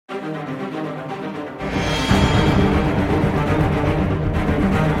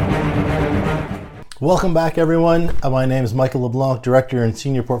Welcome back, everyone. My name is Michael LeBlanc, Director and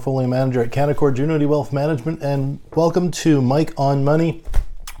Senior Portfolio Manager at Canaccord Genuity Wealth Management, and welcome to Mike on Money,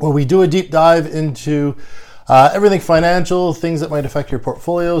 where we do a deep dive into everything financial, things that might affect your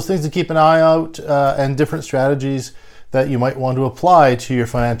portfolios, things to keep an eye out, and different strategies that you might want to apply to your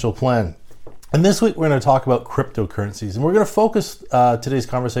financial plan. And this week, we're going to talk about cryptocurrencies. And we're going to focus today's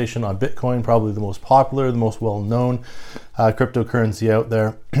conversation on Bitcoin, probably the most popular, the most well-known cryptocurrency out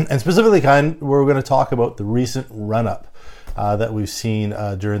there. And specifically, we're going to talk about the recent run-up that we've seen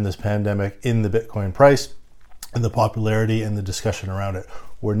during this pandemic in the Bitcoin price and the popularity and the discussion around it.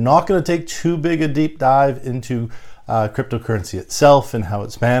 We're not going to take too big a deep dive into cryptocurrency itself and how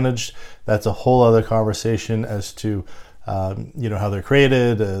it's managed. That's a whole other conversation as to how they're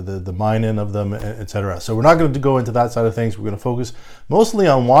created, the mining of them, etc. So we're not going to go into that side of things. We're going to focus mostly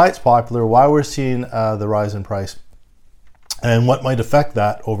on why it's popular, why we're seeing the rise in price, and what might affect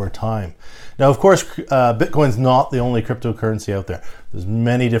that over time. Now, of course, Bitcoin's not the only cryptocurrency out there. There's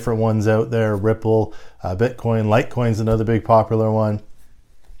many different ones out there. Ripple, Bitcoin, Litecoin's another big popular one.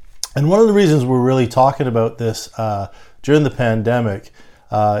 And one of the reasons we're really talking about this during the pandemic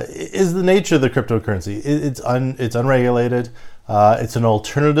is the nature of the cryptocurrency. It's unregulated. It's an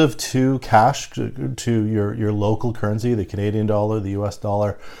alternative to cash, to your local currency, the Canadian dollar, the US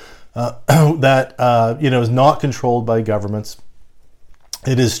dollar, that is not controlled by governments.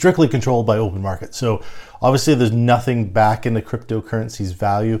 It is strictly controlled by open markets. So obviously there's nothing back in the cryptocurrency's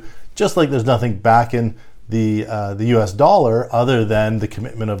value, just like there's nothing back in the US dollar other than the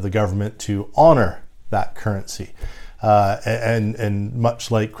commitment of the government to honor that currency. And much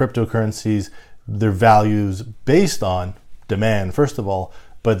like cryptocurrencies, their values based on demand, first of all,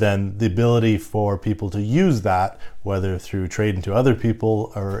 but then the ability for people to use that, whether through trading to other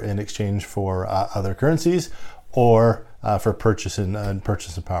people or in exchange for other currencies, or for purchasing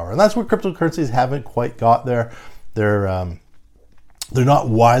power. And that's where cryptocurrencies haven't quite got there. They're not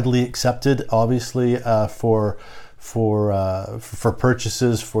widely accepted, obviously, for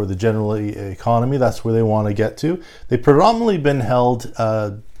purchases for the general economy. That's where they want to get to. They've predominantly been held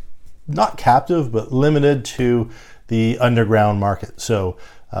not captive, but limited to the underground market. So,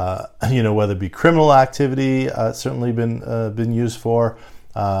 whether it be criminal activity, it's certainly been used for.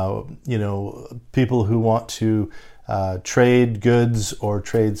 People who want to trade goods or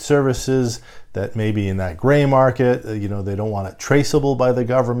trade services that may be in that gray market. They don't want it traceable by the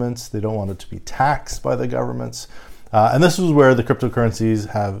governments. They don't want it to be taxed by the governments. And this is where the cryptocurrencies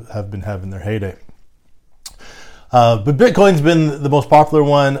have been having their heyday. But Bitcoin's been the most popular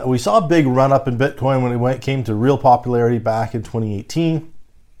one. We saw a big run up in Bitcoin when it came to real popularity back in 2018.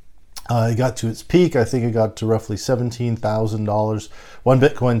 It got to its peak. I think it got to roughly $17,000. One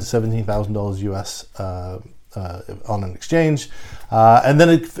Bitcoin to $17,000 US on an exchange. And then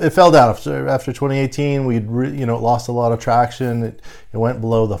it fell down after 2018. We'd lost a lot of traction. It went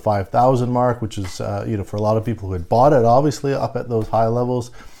below the 5,000 mark, which is for a lot of people who had bought it, obviously up at those high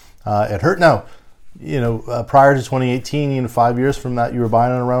levels. It hurt. Now, prior to 2018, 5 years from that, you were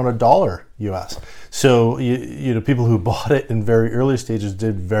buying it around $1 US. So people who bought it in very early stages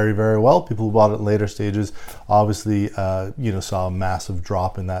did very, very well. People who bought it in later stages obviously saw a massive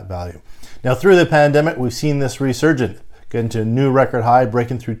drop in that value. Now, through the pandemic, we've seen this resurgence, getting to a new record high,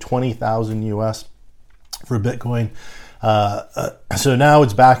 breaking through 20,000 US for Bitcoin. So now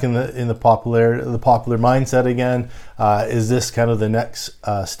it's back in the popular mindset again. Is this kind of the next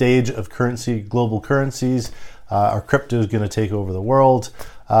stage of global currencies? Are cryptos going to take over the world?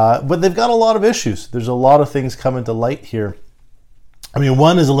 But they've got a lot of issues. There's a lot of things coming to light here. I mean,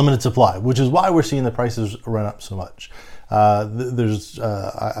 one is a limited supply, which is why we're seeing the prices run up so much. I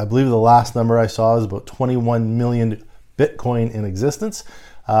believe the last number I saw is about 21 million Bitcoin in existence.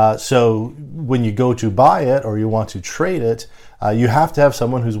 So when you go to buy it or you want to trade it, you have to have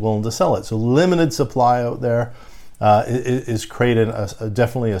someone who's willing to sell it. So limited supply out there is creating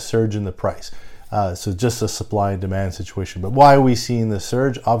definitely a surge in the price. So just a supply and demand situation. But why are we seeing this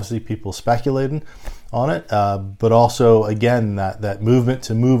surge? Obviously, people speculating on it, but also, again, that movement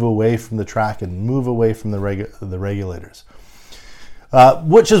to move away from the track and move away from the regulators.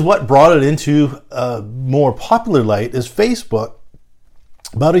 Which is what brought it into more popular light is Facebook.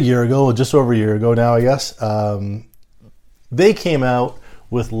 About a year ago, just over a year ago now, I guess, they came out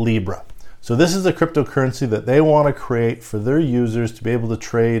with Libra. So this is a cryptocurrency that they want to create for their users to be able to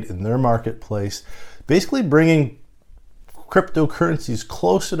trade in their marketplace, basically bringing cryptocurrencies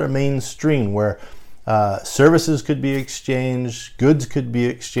closer to mainstream, where services could be exchanged, goods could be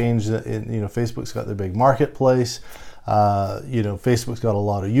exchanged. Facebook's got their big marketplace. Facebook's got a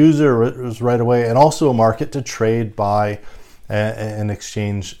lot of users right away, and also a market to trade by and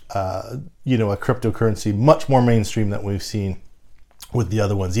exchange, a cryptocurrency much more mainstream than we've seen with the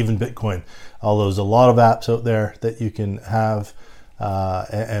other ones, even Bitcoin. Although there's a lot of apps out there that you can have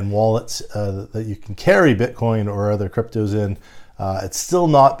and wallets that you can carry Bitcoin or other cryptos in. It's still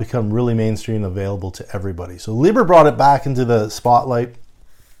not become really mainstream, available to everybody. So Libra brought it back into the spotlight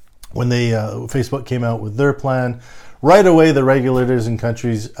when Facebook came out with their plan. Right away, the regulators in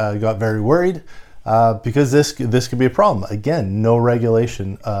countries got very worried because this could be a problem. Again, no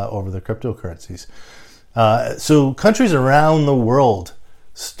regulation over the cryptocurrencies. So countries around the world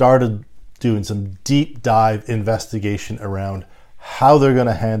started doing some deep dive investigation around how they're going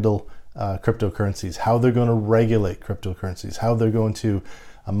to handle cryptocurrencies, how they're going to regulate cryptocurrencies, how they're going to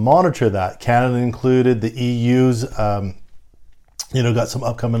monitor that. Canada included, the EU's got some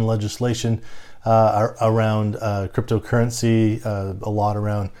upcoming legislation around cryptocurrency, a lot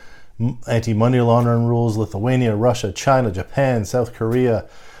around anti-money laundering rules. Lithuania, Russia, China, Japan, South Korea,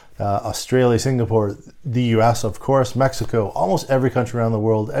 Australia, Singapore, the US, of course, Mexico, almost every country around the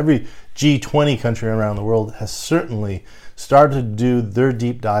world, every G20 country around the world has certainly started to do their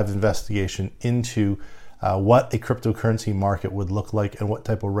deep dive investigation into what a cryptocurrency market would look like and what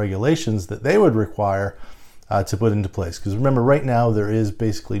type of regulations that they would require to put into place. Because remember, right now there is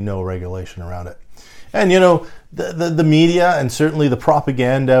basically no regulation around it. And the media and certainly the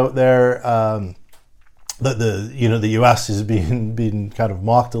propaganda out there, the U.S. is being kind of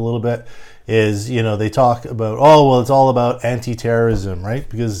mocked a little bit. Is they talk about, it's all about anti-terrorism, right?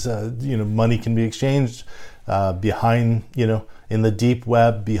 Because money can be exchanged behind in the deep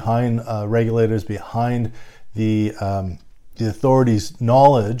web, behind regulators, behind the authorities'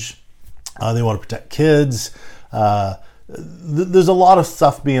 knowledge. They want to protect kids. There's a lot of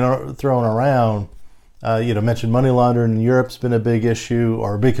stuff being thrown around. Mentioned money laundering in Europe's been a big issue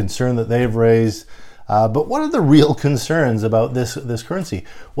or a big concern that they've raised. But what are the real concerns about this currency?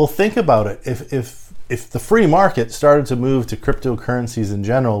 Well, think about it. If the free market started to move to cryptocurrencies in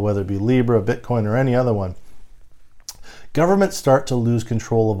general, whether it be Libra, Bitcoin, or any other one, governments start to lose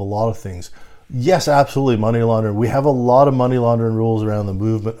control of a lot of things. Yes, absolutely, money laundering. We have a lot of money laundering rules around the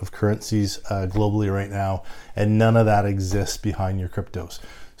movement of currencies globally right now, and none of that exists behind your cryptos.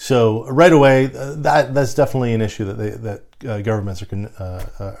 So right away, that's definitely an issue that governments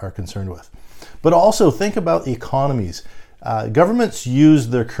are concerned with. But also think about the economies. Governments use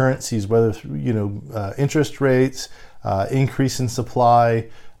their currencies, whether interest rates, increase in supply,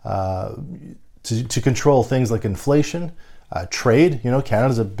 to control things like inflation, trade.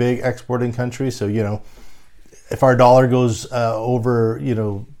 Canada's a big exporting country, so if our dollar goes over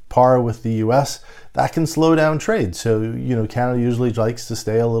par with the U.S., that can slow down trade. So Canada usually likes to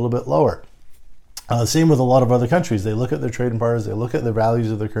stay a little bit lower. Same with a lot of other countries. They look at their trading partners, they look at the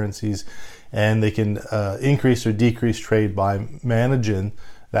values of their currencies, and they can increase or decrease trade by managing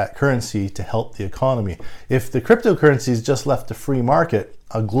that currency to help the economy. If the cryptocurrency is just left to free market,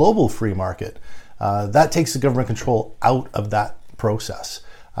 a global free market, that takes the government control out of that process.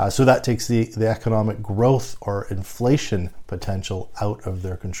 So that takes the economic growth or inflation potential out of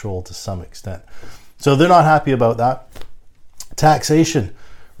their control to some extent. So they're not happy about that. Taxation.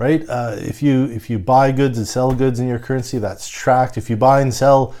 Right? If you buy goods and sell goods in your currency, that's tracked. If you buy and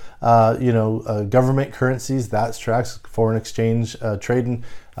sell, government currencies, that's tracked. Foreign exchange trading,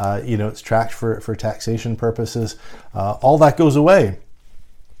 it's tracked for taxation purposes. All that goes away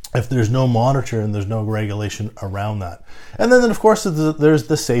if there's no monitor and there's no regulation around that. And then of course, there's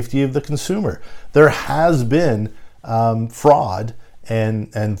the safety of the consumer. There has been fraud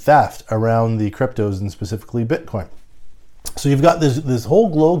and theft around the cryptos and specifically Bitcoin. So you've got this whole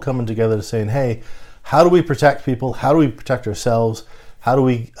globe coming together to saying, hey, how do we protect people? How do we protect ourselves? How do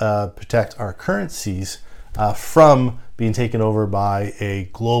we protect our currencies from being taken over by a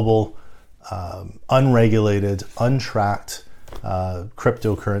global, unregulated, untracked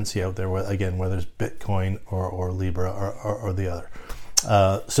cryptocurrency out there, whether it's Bitcoin or Libra or the other.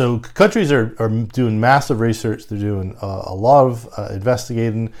 So countries are doing massive research. They're doing a lot of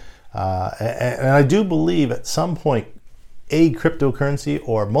investigating. And I do believe at some point, a cryptocurrency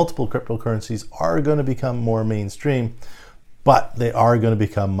or multiple cryptocurrencies are going to become more mainstream, but they are going to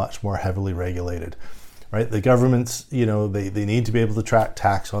become much more heavily regulated, right? The governments, they need to be able to track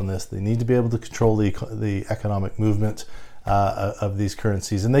tax on this. They need to be able to control the economic movement of these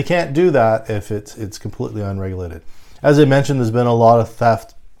currencies, and they can't do that if it's completely unregulated. As I mentioned, there's been a lot of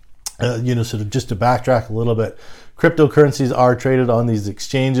theft. Sort of just to backtrack a little bit, cryptocurrencies are traded on these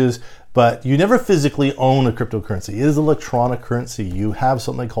exchanges, but you never physically own a cryptocurrency. It is electronic currency. You have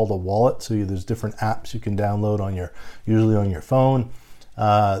something called a wallet, so there's different apps you can download usually on your phone,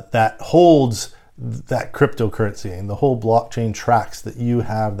 that holds that cryptocurrency, and the whole blockchain tracks that you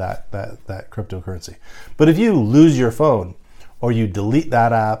have that cryptocurrency. But if you lose your phone, or you delete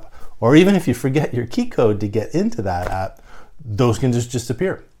that app, or even if you forget your key code to get into that app, those can just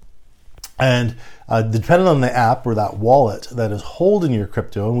disappear. And depending on the app or that wallet that is holding your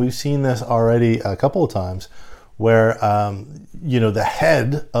crypto, and we've seen this already a couple of times, where the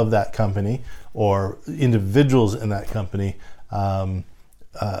head of that company or individuals in that company have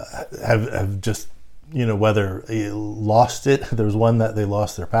just, whether lost it. There was one that they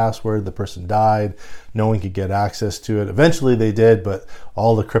lost their password, the person died, no one could get access to it. Eventually they did, but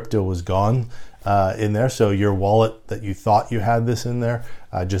all the crypto was gone in there. So your wallet that you thought you had this in there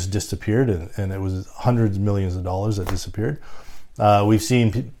just disappeared, and it was hundreds of millions of dollars that disappeared. We've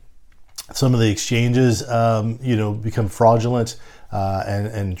seen some of the exchanges, become fraudulent,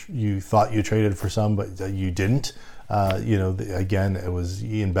 and you thought you traded for some, but you didn't. Again, it was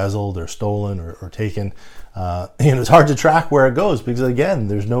embezzled or stolen or taken. It's hard to track where it goes because, again,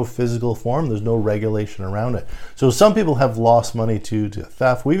 there's no physical form, there's no regulation around it. So some people have lost money to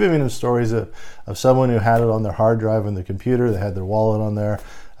theft. We've even had stories of someone who had it on their hard drive on their computer. They had their wallet on there.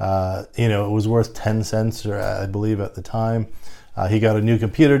 It was worth 10 cents, or I believe at the time. He got a new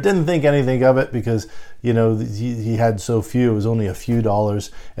computer, didn't think anything of it because, he had so few. It was only a few dollars.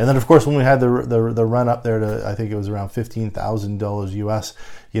 And then, of course, when we had the run up there to, I think it was around $15,000 US,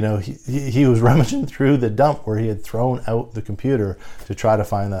 he was rummaging through the dump where he had thrown out the computer to try to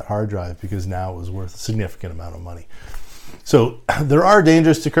find that hard drive because now it was worth a significant amount of money. So there are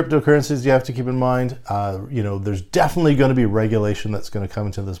dangers to cryptocurrencies you have to keep in mind. There's definitely going to be regulation that's going to come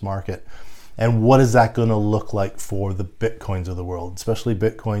into this market. And what is that going to look like for the Bitcoins of the world, especially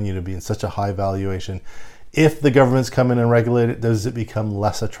Bitcoin, being such a high valuation? If the governments come in and regulate it, does it become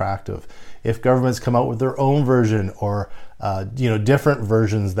less attractive? If governments come out with their own version or, different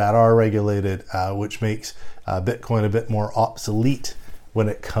versions that are regulated, which makes Bitcoin a bit more obsolete when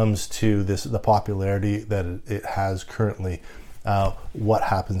it comes to the popularity that it has currently, what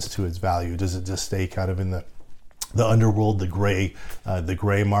happens to its value? Does it just stay kind of in the underworld, the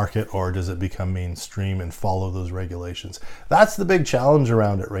gray market, or does it become mainstream and follow those regulations? That's the big challenge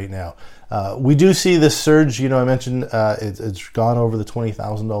around it right now. We do see this surge. I mentioned it's gone over the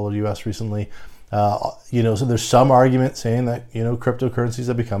 $20,000 US recently. So there's some argument saying that cryptocurrencies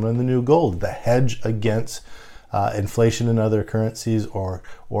are becoming the new gold, the hedge against inflation in other currencies or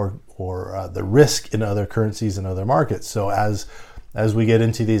the risk in other currencies and other markets. So as we get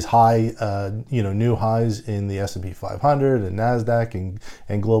into these high, new highs in the S&P 500 and NASDAQ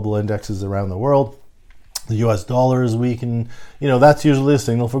and global indexes around the world, the US dollar is weak, and that's usually a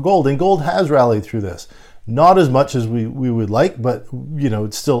signal for gold. And gold has rallied through this. Not as much as we would like, but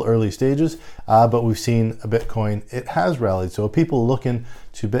it's still early stages. But we've seen a Bitcoin, it has rallied. So people looking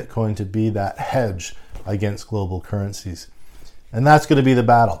to Bitcoin to be that hedge against global currencies. And that's going to be the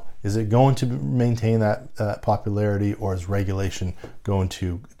battle. Is it going to maintain that popularity, or is regulation going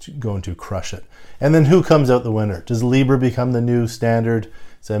to crush it? And then who comes out the winner? Does Libra become the new standard?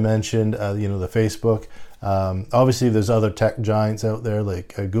 As I mentioned, the Facebook. Obviously, there's other tech giants out there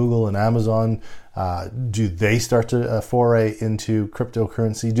like Google and Amazon. Do they start to foray into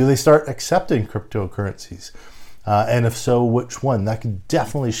cryptocurrency? Do they start accepting cryptocurrencies? And if so, which one? That could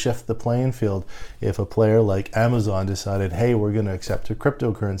definitely shift the playing field if a player like Amazon decided, hey, we're going to accept a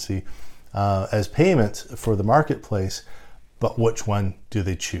cryptocurrency as payment for the marketplace, but which one do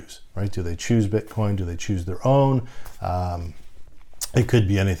they choose, right? Do they choose Bitcoin? Do they choose their own? It could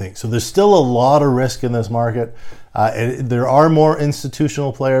be anything. So there's still a lot of risk in this market. There are more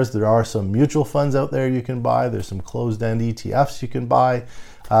institutional players. There are some mutual funds out there you can buy. There's some closed-end ETFs you can buy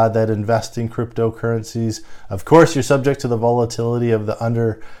that invest in cryptocurrencies. Of course, you're subject to the volatility of the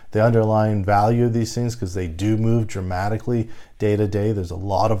underlying value of these things because they do move dramatically day to day. There's a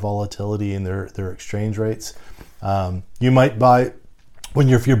lot of volatility in their exchange rates. You might buy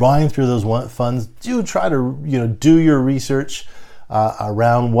if you're buying through those funds. Do try to do your research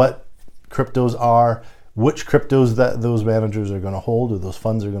around what cryptos are, which cryptos that those managers are going to hold or those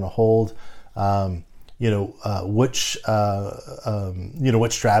funds are going to hold. What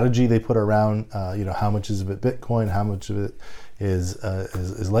strategy they put around, how much is of it Bitcoin, how much of it is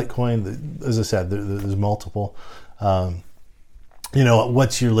Litecoin. As I said, there's multiple.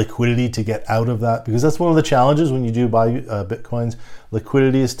 What's your liquidity to get out of that? Because that's one of the challenges when you do buy Bitcoins.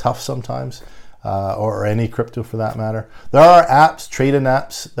 Liquidity is tough sometimes, or any crypto for that matter. There are apps, trade-in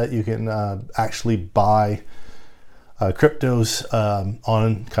apps that you can actually buy cryptos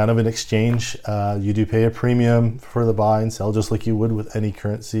on kind of an exchange. You do pay a premium for the buy and sell, just like you would with any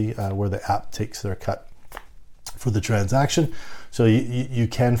currency, where the app takes their cut for the transaction. So you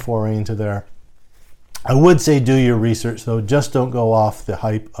can foray into there. I would say do your research though. Just don't go off the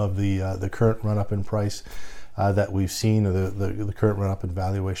hype of the current run up in price that we've seen, or the current run up in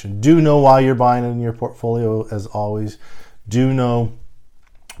valuation. Do know why you're buying it in your portfolio, as always. Do know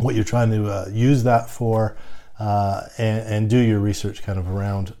what you're trying to use that for, and do your research kind of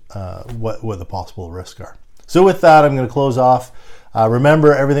around what the possible risks are. So with that, I'm going to close off.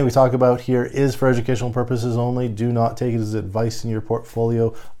 Remember, everything we talk about here is for educational purposes only. Do not take it as advice in your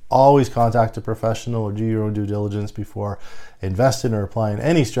portfolio. Always contact a professional or do your own due diligence before investing or applying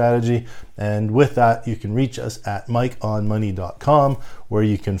any strategy. And with that, you can reach us at mikeonmoney.com, where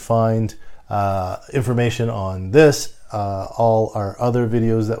you can find information on this, all our other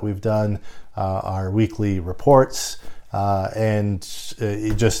videos that we've done, our weekly reports, and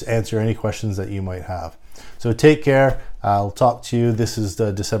just answer any questions that you might have. So take care. I'll talk to you. This is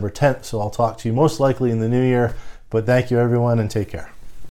December 10th, so I'll talk to you most likely in the new year. But thank you, everyone, and take care.